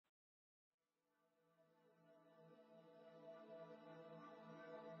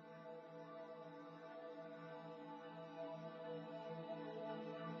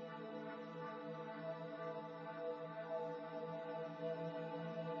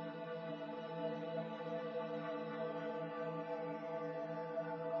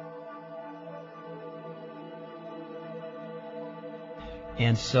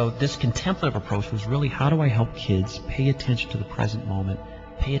And so this contemplative approach was really, how do I help kids pay attention to the present moment,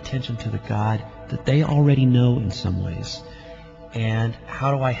 pay attention to the God that they already know in some ways, and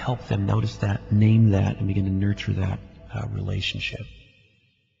how do I help them notice that, name that, and begin to nurture that relationship.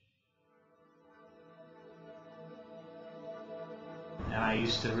 And I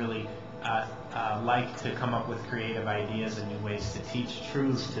used to really like to come up with creative ideas and new ways to teach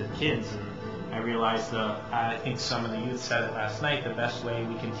truths to kids. And I realized, I think some of the youth said it last night, the best way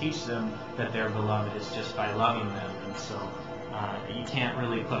we can teach them that they're beloved is just by loving them. And so you can't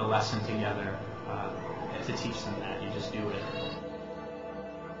really put a lesson together to teach them that. You just do it.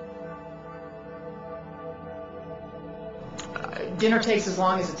 Dinner takes as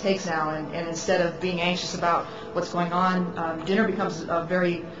long as it takes now, and instead of being anxious about what's going on, dinner becomes a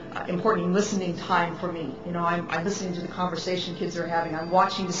very important listening time for me. You know, I'm listening to the conversation kids are having. I'm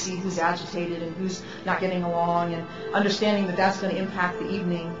watching to see who's agitated and who's not getting along, and understanding that that's going to impact the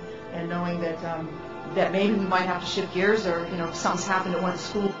evening, and knowing that that maybe we might have to shift gears, or if something's happened at one of the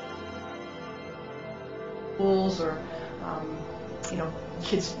schools, or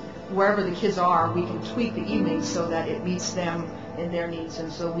kids. Wherever the kids are, we can tweak the evening so that it meets them in their needs,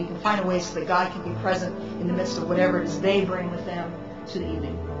 and so we can find a way so that God can be present in the midst of whatever it is they bring with them to the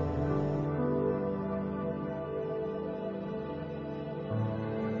evening.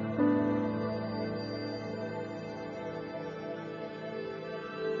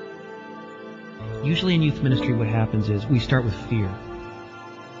 Usually in youth ministry what happens is we start with fear.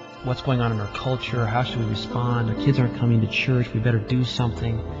 What's going on in our culture? How should we respond? Our kids aren't coming to church. We better do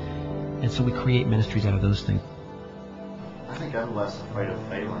something. And so we create ministries out of those things. I think I'm less afraid of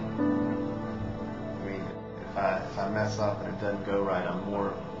failing. I mean, if I mess up and it doesn't go right, I'm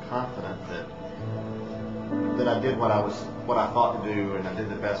more confident that I did what I thought to do, and I did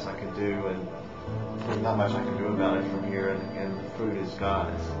the best I could do, and there's not much I can do about it from here, and the fruit is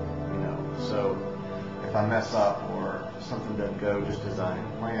God's. So if I mess up or something doesn't go just as I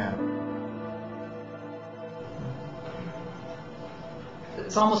had planned.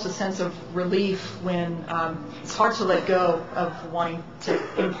 It's almost a sense of relief when it's hard to let go of wanting to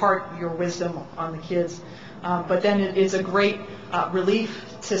impart your wisdom on the kids. But then it's a great relief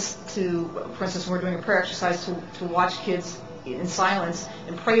to, for instance, when we're doing a prayer exercise, to watch kids in silence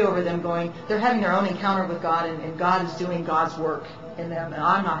and pray over them, going, they're having their own encounter with God, and God is doing God's work in them, and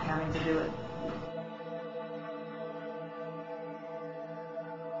I'm not having to do it.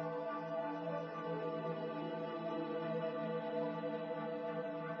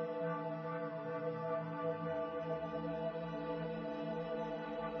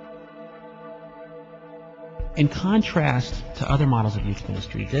 In contrast to other models of youth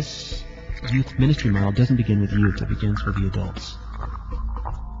ministry, this youth ministry model doesn't begin with youth, it begins with the adults.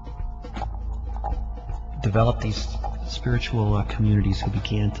 Develop these spiritual communities who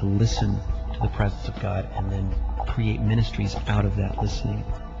began to listen to the presence of God and then create ministries out of that listening.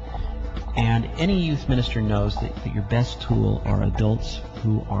 And any youth minister knows that your best tool are adults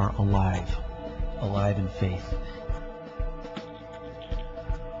who are alive in faith.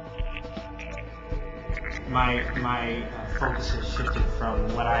 My focus has shifted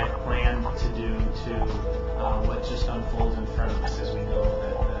from what I had planned to do to what just unfolds in front of us as we go.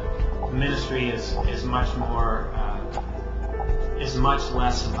 That the ministry is much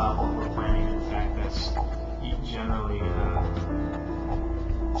less about what we're planning. In fact, that's generally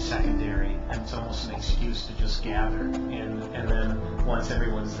secondary, and it's almost an excuse to just gather. And then once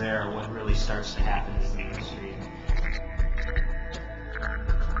everyone's there, what really starts to happen is the ministry.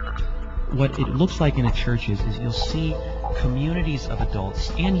 What it looks like in a church is you'll see communities of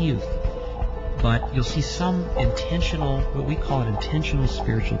adults and youth, but you'll see some intentional, what we call an intentional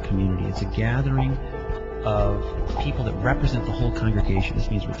spiritual community. It's a gathering of people that represent the whole congregation. This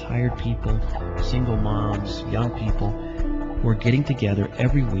means retired people, single moms, young people, who are getting together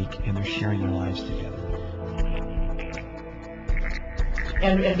every week and they're sharing their lives together.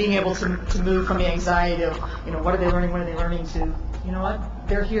 And being able to move from the anxiety of, what are they learning, to, you know what,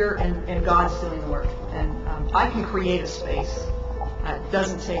 they're here and God's doing the work. And I can create a space. It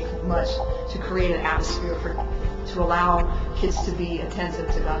doesn't take much to create an atmosphere to allow kids to be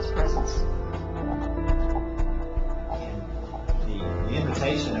attentive to God's presence. And the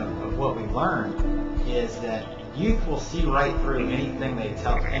invitation of what we've learned is that youth will see right through anything we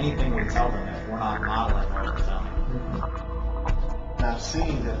tell them if we're not modeling what we're telling them. And I've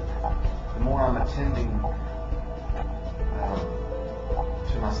seen that the more I'm attending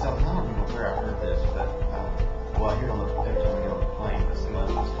to myself, and I don't remember where I heard this, but I hear every time we get on the plane,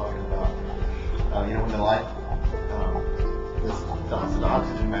 somebody was talking about, when the light, the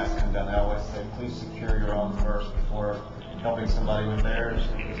oxygen mask comes down, they always say, please secure your own first before helping somebody with theirs.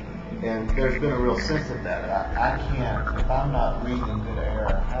 there's been a real sense of that. I can't, if I'm not reading in good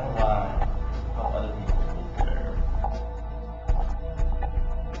air, how do I help other people read good air?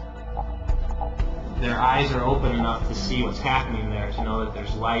 Their eyes are open enough to see what's happening there, to know that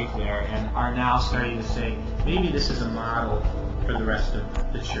there's life there, and are now starting to say, maybe this is a model for the rest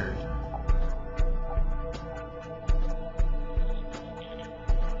of the church.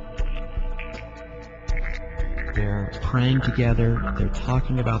 They're praying together, they're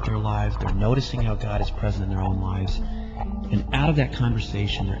talking about their lives, they're noticing how God is present in their own lives. And out of that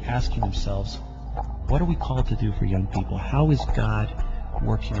conversation, they're asking themselves, what are we called to do for young people? How is God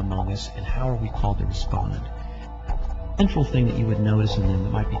working among us, and how are we called to respond? The central thing that you would notice in them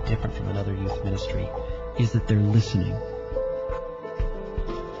that might be different from another youth ministry is that they're listening.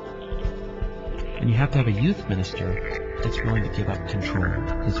 And you have to have a youth minister that's willing to give up control,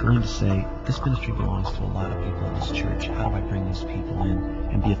 that's willing to say, this ministry belongs to a lot of people in this church. How do I bring these people in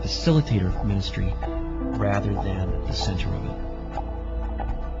and be a facilitator of ministry rather than the center of it?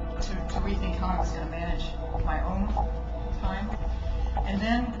 To rethink how I was going to manage my own time. And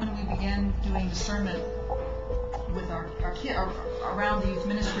then when we began doing discernment with our kid around the youth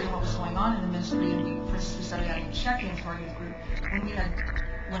ministry and what was going on in the ministry, and we started having a check-in for our youth group.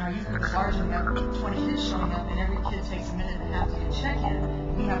 When our youth group was larger, we had 20 kids showing up, and every kid takes a minute and a half to do a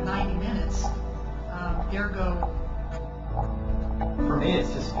check-in. We have 90 minutes. Ergo. For me,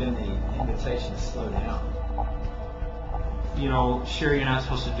 it's just been the invitation to slow down. You know, sure, you're not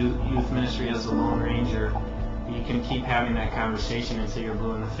supposed to do youth ministry as a lone ranger. You can keep having that conversation until you're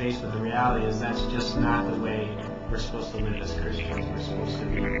blue in the face, but the reality is that's just not the way we're supposed to live as Christians. We're supposed to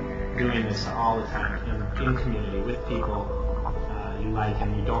be doing this all the time in community with people you like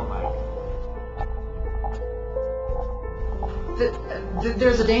and you don't like.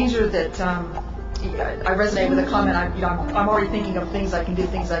 There's a danger that I resonate with a comment. I'm already thinking of things I can do,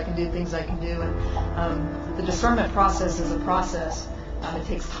 and the discernment process is a process. It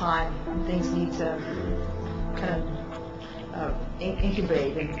takes time, and things need to kind of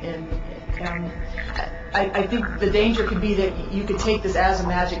incubate, and I think the danger could be that you could take this as a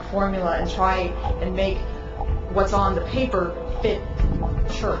magic formula and try and make what's on the paper fit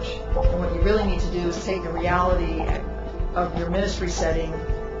church. And what you really need to do is take the reality of your ministry setting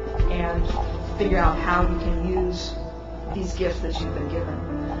and figure out how you can use these gifts that you've been given.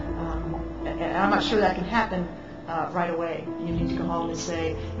 And I'm not sure that can happen right away. You need to go home and say,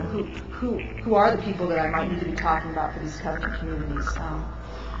 you know, who are the people that I might need to be talking about for these covenant communities?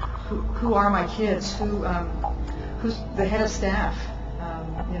 Who are my kids? Who's the head of staff?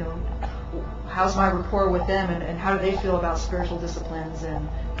 You know, how's my rapport with them, and how do they feel about spiritual disciplines and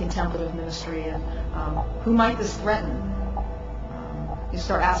contemplative ministry, and who might this threaten? You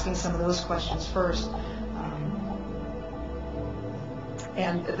start asking some of those questions first.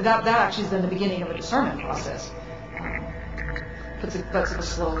 And that actually has been the beginning of a discernment process. Puts it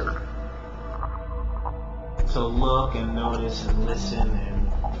slowly. So look and notice and listen and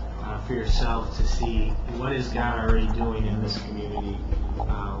for yourself to see what is God already doing in this community.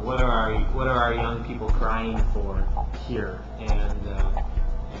 What are our young people crying for here? And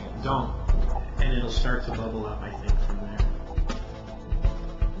it'll start to bubble up, I think, from there.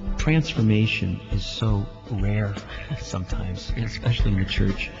 Transformation is so rare sometimes, especially in the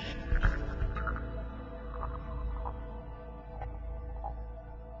church.